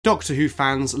Doctor Who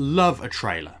fans love a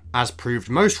trailer, as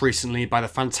proved most recently by the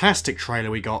fantastic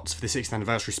trailer we got for the 6th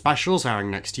anniversary specials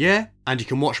airing next year, and you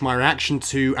can watch my reaction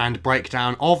to and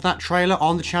breakdown of that trailer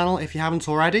on the channel if you haven't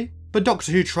already. But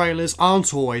Doctor Who trailers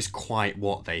aren't always quite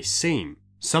what they seem.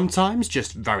 Sometimes,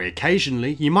 just very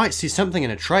occasionally, you might see something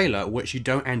in a trailer which you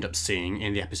don't end up seeing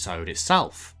in the episode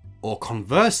itself. Or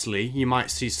conversely, you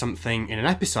might see something in an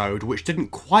episode which didn't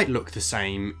quite look the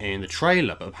same in the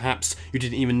trailer, but perhaps you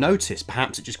didn't even notice,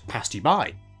 perhaps it just passed you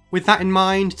by. With that in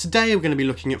mind, today we're going to be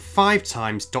looking at 5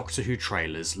 times Doctor Who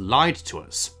trailers lied to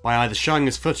us, by either showing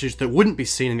us footage that wouldn't be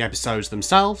seen in the episodes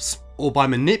themselves, or by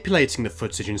manipulating the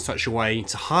footage in such a way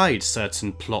to hide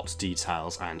certain plot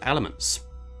details and elements.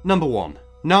 Number 1.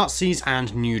 Nazis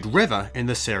and Nude River in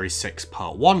the Series 6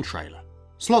 Part 1 trailer.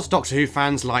 So lots of Doctor Who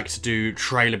fans like to do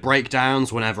trailer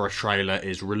breakdowns whenever a trailer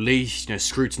is released,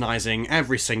 scrutinising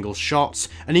every single shot,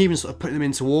 and even sort of putting them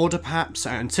into order perhaps,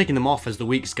 and ticking them off as the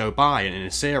weeks go by and in a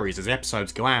series, as the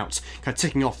episodes go out, kind of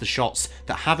ticking off the shots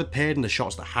that have appeared and the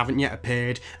shots that haven't yet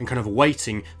appeared, and kind of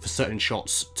waiting for certain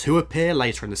shots to appear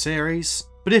later in the series.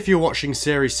 But if you're watching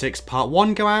Series 6 Part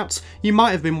 1 go out, you might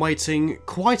have been waiting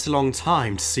quite a long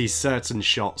time to see certain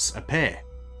shots appear.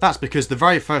 That's because the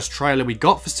very first trailer we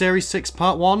got for Series 6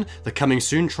 Part 1, the Coming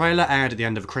Soon trailer aired at the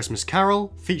end of A Christmas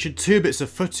Carol, featured 2 bits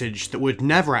of footage that would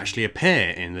never actually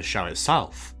appear in the show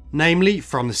itself. Namely,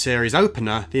 from the series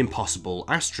opener, The Impossible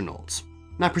Astronaut.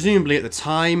 Now presumably at the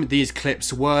time, these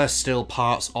clips were still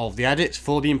parts of the edit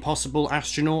for The Impossible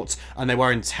Astronaut, and they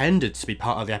were intended to be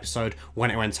part of the episode when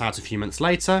it went out a few months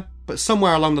later, but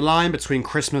somewhere along the line between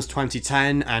Christmas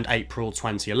 2010 and April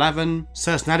 2011,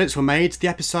 certain edits were made to the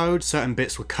episode, certain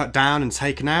bits were cut down and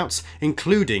taken out,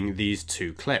 including these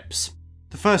 2 clips.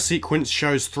 The first sequence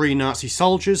shows 3 Nazi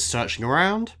soldiers searching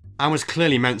around, and was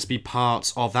clearly meant to be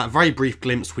part of that very brief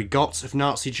glimpse we got of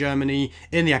Nazi Germany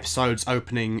in the episode's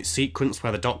opening sequence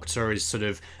where the Doctor is sort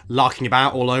of larking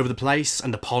about all over the place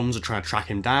and the Ponds are trying to track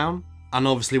him down. And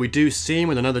obviously we do see him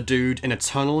with another dude in a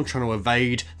tunnel trying to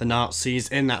evade the Nazis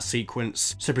in that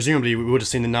sequence, so presumably we would have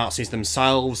seen the Nazis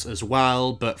themselves as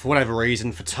well, but for whatever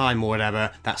reason, for time or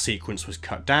whatever, that sequence was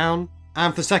cut down.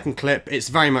 And for the second clip, it's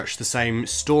very much the same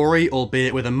story,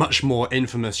 albeit with a much more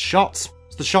infamous shot.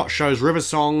 So the shot shows River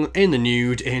Song in the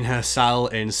nude in her cell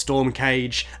in Storm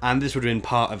Cage, and this would have been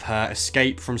part of her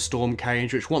escape from Storm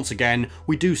Cage, which once again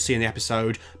we do see in the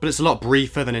episode, but it's a lot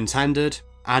briefer than intended.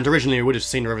 And originally we would have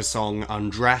seen River Song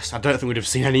undressed. I don't think we'd have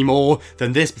seen any more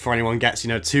than this before anyone gets,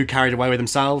 too carried away with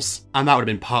themselves. And that would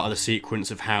have been part of the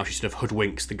sequence of how she sort of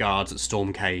hoodwinks the guards at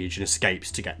Storm Cage and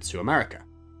escapes to get to America.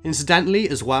 Incidentally,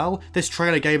 as well, this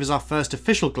trailer gave us our first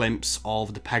official glimpse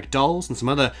of the Peg Dolls and some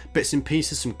other bits and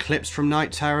pieces, some clips from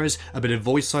Night Terrors, a bit of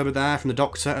voiceover there from the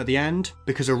Doctor at the end,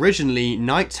 because originally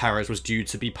Night Terrors was due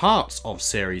to be part of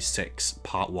Series 6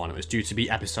 Part 1. It was due to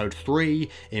be Episode 3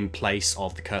 in place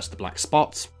of The Curse of the Black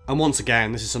Spot, and once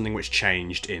again this is something which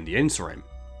changed in the interim.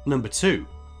 Number 2.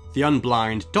 The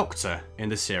Unblind Doctor in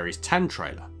the Series 10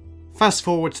 trailer. Fast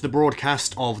forward to the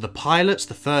broadcast of the pilot,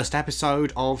 the first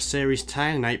episode of Series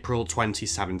 10 in April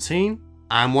 2017,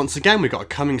 and once again we got a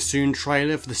Coming Soon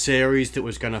trailer for the series that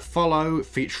was going to follow,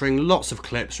 featuring lots of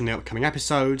clips from the upcoming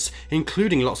episodes,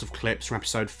 including lots of clips from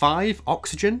Episode 5,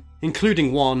 Oxygen,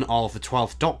 including one of the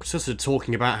 12th Doctor sort of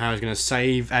talking about how he's going to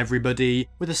save everybody,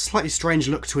 with a slightly strange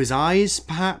look to his eyes,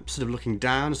 perhaps, sort of looking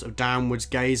down, sort of downwards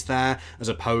gaze there, as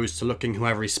opposed to looking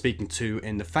whoever he's speaking to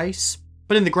in the face.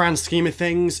 But in the grand scheme of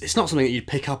things, it's not something that you'd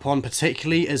pick up on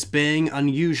particularly as being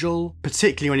unusual,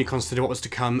 particularly when you consider what was to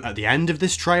come at the end of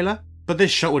this trailer. But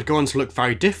this shot would go on to look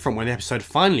very different when the episode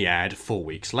finally aired 4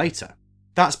 weeks later.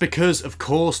 That's because, of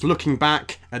course, looking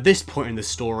back, at this point in the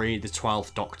story, the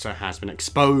 12th Doctor has been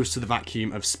exposed to the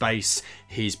vacuum of space,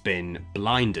 he's been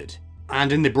blinded.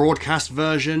 And in the broadcast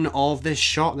version of this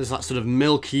shot, there's that sort of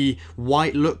milky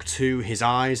white look to his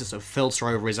eyes, a sort of filter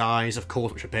over his eyes, of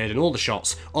course, which appeared in all the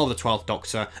shots of the 12th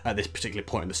Doctor at this particular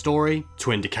point in the story,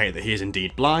 to indicate that he is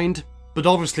indeed blind. But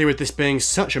obviously with this being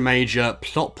such a major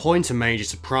plot point, a major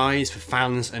surprise for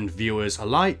fans and viewers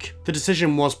alike, the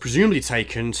decision was presumably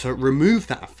taken to remove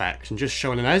that effect and just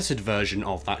show an edited version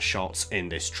of that shot in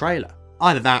this trailer.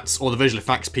 Either that, or the visual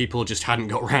effects people just hadn't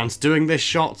got around to doing this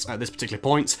shot at this particular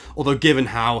point, although given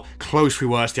how close we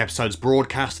were to the episode's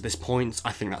broadcast at this point,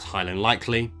 I think that's highly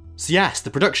unlikely. So yes, the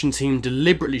production team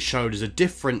deliberately showed us a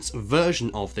different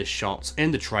version of this shot in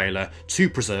the trailer to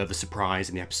preserve the surprise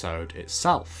in the episode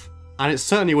itself. And it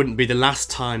certainly wouldn't be the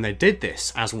last time they did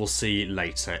this, as we'll see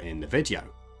later in the video.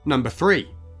 Number 3.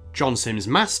 John Sims'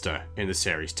 Master in the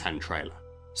Series 10 trailer.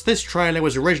 So this trailer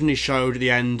was originally showed at the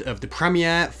end of the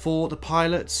premiere for the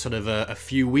pilot, sort of a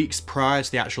few weeks prior to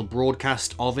the actual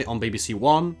broadcast of it on BBC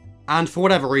One. And for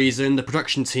whatever reason, the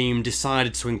production team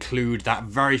decided to include that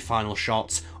very final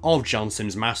shot of John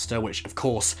Sims' Master, which of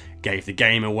course gave the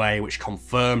game away, which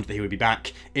confirmed that he would be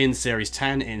back in Series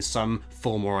 10 in some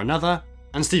form or another.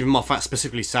 And Stephen Moffat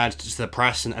specifically said to the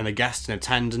press and the guests in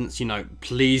attendance,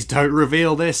 please don't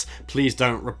reveal this, please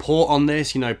don't report on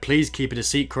this, please keep it a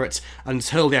secret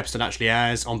until the episode actually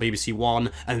airs on BBC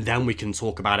One, and then we can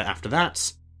talk about it after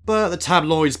that. But the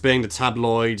tabloids being the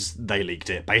tabloids, they leaked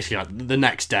it basically like the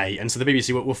next day, and so the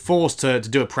BBC were forced to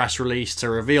do a press release to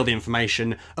reveal the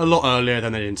information a lot earlier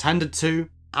than they'd intended to.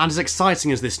 And as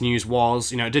exciting as this news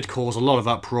was, it did cause a lot of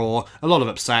uproar, a lot of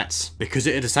upset, because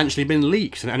it had essentially been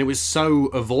leaked, and it was so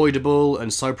avoidable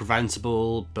and so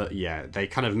preventable, but yeah, they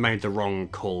kind of made the wrong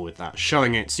call with that,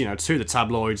 showing it, to the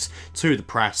tabloids, to the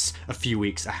press, a few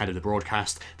weeks ahead of the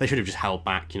broadcast. They should have just held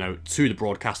back, to the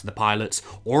broadcast of the pilot,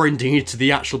 or indeed to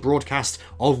the actual broadcast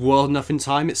of World Enough in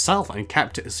Time itself, and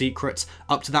kept it a secret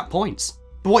up to that point.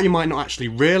 But what you might not actually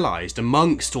realise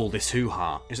amongst all this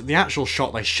hoo-ha is that the actual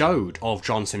shot they showed of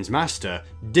John Sims' Master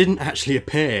didn't actually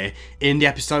appear in the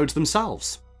episodes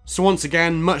themselves. So once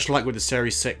again, much like with the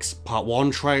Series 6 Part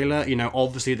 1 trailer,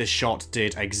 obviously this shot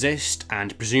did exist,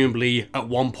 and presumably at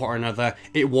one point or another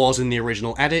it was in the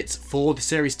original edit for the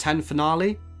Series 10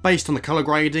 finale. Based on the colour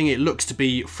grading, it looks to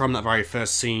be from that very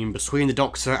first scene between the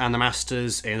Doctor and the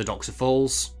Masters in the Doctor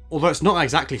Falls. Although it's not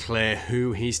exactly clear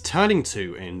who he's turning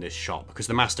to in this shot, because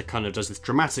the Master kind of does this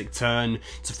dramatic turn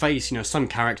to face, some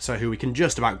character who we can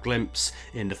just about glimpse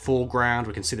in the foreground.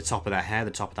 We can see the top of their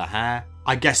hair,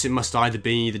 I guess it must either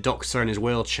be the Doctor in his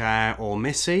wheelchair or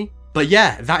Missy. But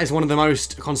yeah, that is one of the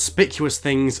most conspicuous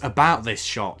things about this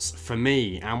shot for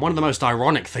me, and one of the most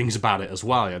ironic things about it as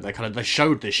well. They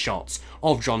showed this shot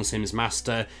of John Sims'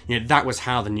 Master, that was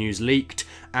how the news leaked,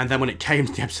 and then when it came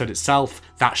to the episode itself,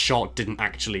 that shot didn't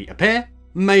actually appear.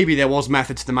 Maybe there was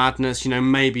method to the madness,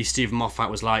 maybe Stephen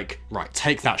Moffat was like, right,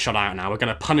 take that shot out now, we're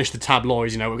going to punish the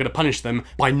tabloids, we're going to punish them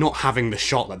by not having the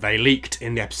shot that they leaked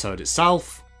in the episode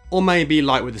itself. Or maybe,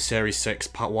 like with the Series 6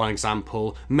 Part 1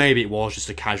 example, maybe it was just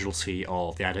a casualty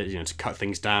of the edit, to cut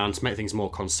things down, to make things more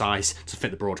concise, to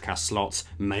fit the broadcast slots.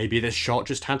 Maybe this shot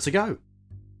just had to go.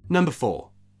 Number 4.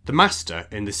 The Master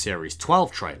in the Series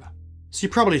 12 trailer. So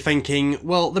you're probably thinking,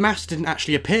 well, the Master didn't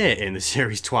actually appear in the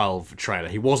Series 12 trailer.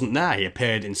 He wasn't there. He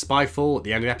appeared in Spyfall at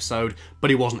the end of the episode, but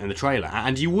he wasn't in the trailer.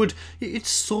 And you'd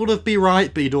sort of be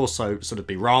right, but you'd also sort of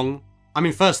be wrong. I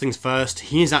mean, first things first,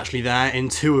 he is actually there in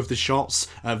 2 of the shots,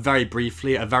 very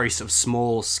briefly, at a very sort of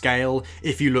small scale,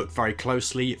 if you look very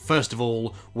closely. First of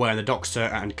all, where the Doctor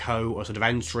and co are sort of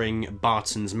entering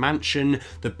Barton's mansion,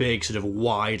 the big sort of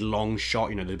wide, long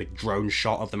shot, the big drone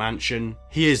shot of the mansion.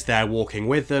 He is there walking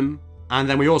with them. And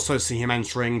then we also see him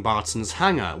entering Barton's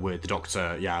hangar with the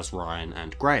Doctor, Yaz, Ryan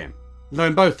and Graham. Though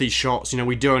in both these shots,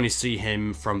 we do only see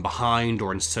him from behind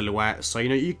or in silhouette, so,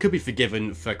 you could be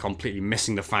forgiven for completely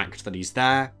missing the fact that he's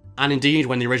there. And indeed,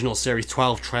 when the original Series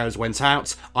 12 trailers went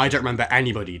out, I don't remember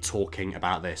anybody talking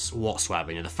about this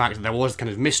whatsoever. The fact that there was a kind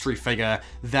of mystery figure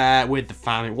there with the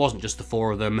fam, it wasn't just the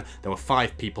 4 of them, there were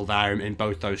 5 people there in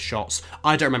both those shots.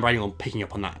 I don't remember anyone picking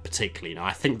up on that particularly.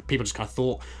 I think people just kind of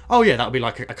thought, oh yeah, that would be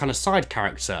like a kind of side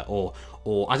character, or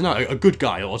I don't know, a good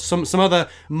guy, or some other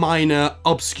minor,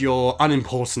 obscure,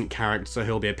 unimportant character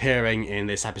who'll be appearing in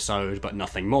this episode, but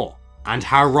nothing more. And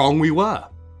how wrong we were.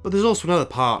 But there's also another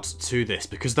part to this,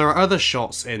 because there are other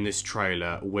shots in this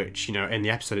trailer which, in the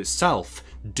episode itself,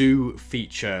 do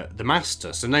feature the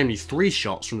Master. So namely 3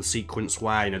 shots from the sequence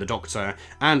where, the Doctor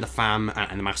and the fam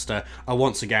and the Master are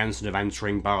once again sort of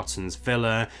entering Barton's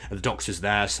villa. The Doctor's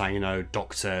there saying,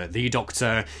 Doctor, the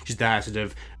Doctor. She's there sort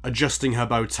of adjusting her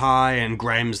bow tie, and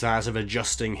Graham's there sort of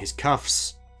adjusting his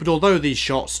cuffs. But although these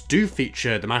shots do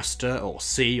feature the Master, or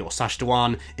C, or Sash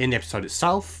Dhawan in the episode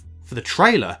itself, for the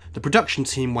trailer, the production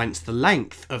team went to the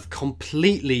length of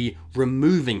completely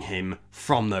removing him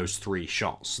from those 3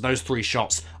 shots. Those 3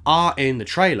 shots are in the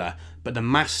trailer, but the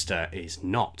Master is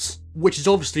not. Which is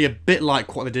obviously a bit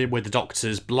like what they did with the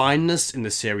Doctor's blindness in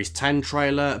the Series 10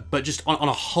 trailer, but just on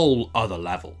a whole other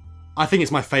level. I think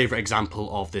it's my favourite example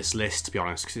of this list, to be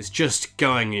honest, because it's just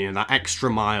going, that extra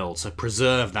mile to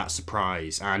preserve that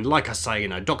surprise. And like I say,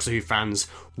 Doctor Who fans,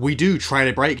 we do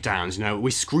trailer breakdowns,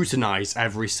 we scrutinise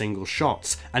every single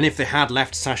shot. And if they had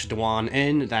left Sacha Dhawan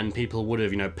in, then people would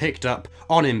have, picked up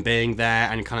on him being there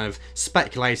and kind of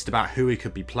speculated about who he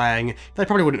could be playing. They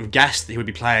probably wouldn't have guessed that he would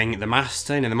be playing the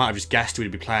Master, they might have just guessed he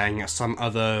would be playing some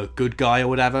other good guy or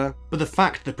whatever. But the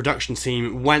fact that the production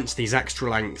team went to these extra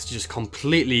lengths to just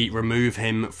completely remove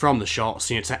him from the shots,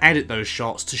 to edit those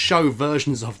shots, to show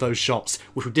versions of those shots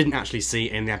which we didn't actually see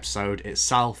in the episode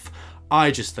itself, I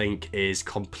just think is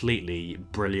completely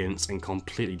brilliant and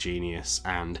completely genius,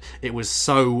 and it was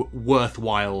so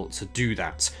worthwhile to do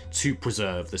that to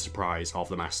preserve the surprise of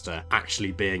the Master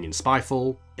actually being in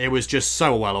Spyfall. It was just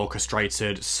so well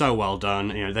orchestrated, so well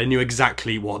done, they knew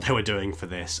exactly what they were doing for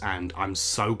this, and I'm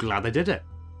so glad they did it.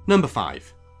 Number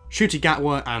 5. Ncuti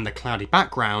Background and the Cloudy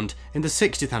Background in the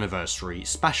 60th Anniversary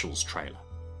Specials trailer.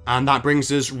 And that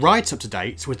brings us right up to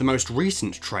date with the most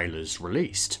recent trailers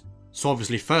released. So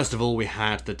obviously, first of all, we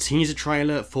had the teaser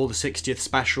trailer for the 60th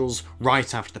specials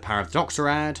right after the Power of the Doctor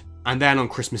aired, and then on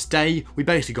Christmas Day, we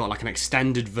basically got like an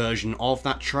extended version of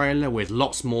that trailer with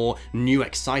lots more new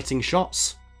exciting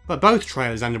shots. But both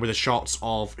trailers ended with a shot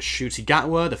of Ncuti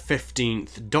Background, the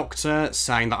 15th Doctor,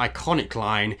 saying that iconic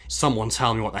line, "Someone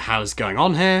tell me what the hell is going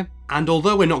on here." And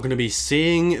although we're not going to be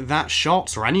seeing that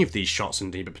shot, or any of these shots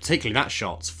indeed, but particularly that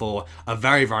shot, for a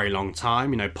very, very long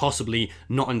time, possibly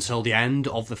not until the end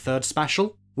of the 3rd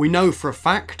special, we know for a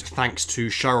fact, thanks to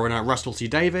showrunner Russell T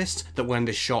Davies, that when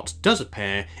this shot does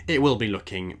appear, it will be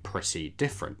looking pretty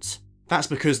different. That's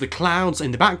because the clouds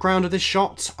in the background of this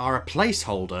shot are a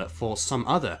placeholder for some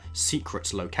other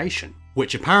secret location,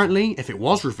 which apparently, if it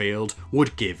was revealed,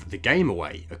 would give the game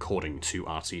away, according to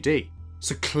RTD.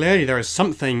 So clearly there is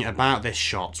something about this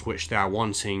shot which they are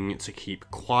wanting to keep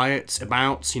quiet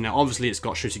about. Obviously it's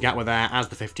got Ncuti Background there as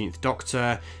the 15th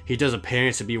Doctor. He does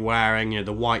appear to be wearing,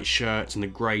 the white shirt and the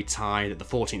grey tie that the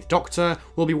 14th Doctor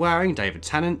will be wearing, David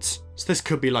Tennant. So this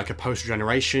could be like a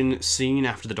post-regeneration scene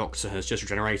after the Doctor has just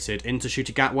regenerated into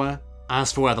Ncuti Background.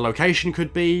 As for where the location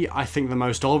could be, I think the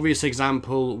most obvious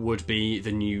example would be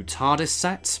the new TARDIS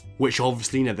set, which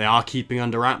obviously they are keeping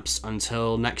under wraps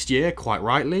until next year, quite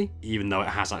rightly, even though it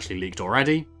has actually leaked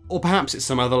already. Or perhaps it's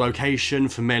some other location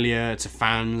familiar to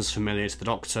fans, familiar to the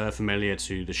Doctor, familiar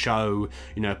to the show,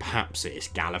 perhaps it's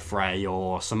Gallifrey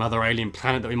or some other alien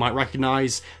planet that we might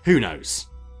recognise, who knows.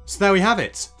 So there we have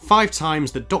it, 5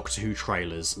 times the Doctor Who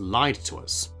trailers lied to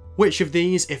us. Which of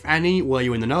these, if any, were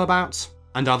you in the know about?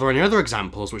 And are there any other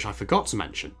examples which I forgot to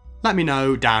mention? Let me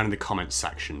know down in the comments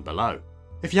section below.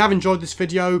 If you have enjoyed this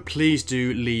video, please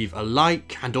do leave a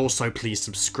like, and also please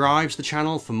subscribe to the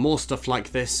channel for more stuff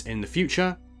like this in the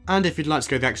future. And if you'd like to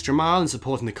go the extra mile in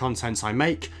supporting the content I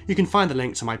make, you can find the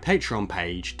link to my Patreon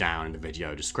page down in the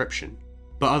video description.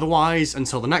 But otherwise,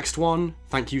 until the next one,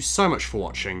 thank you so much for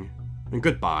watching, and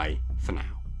goodbye for now.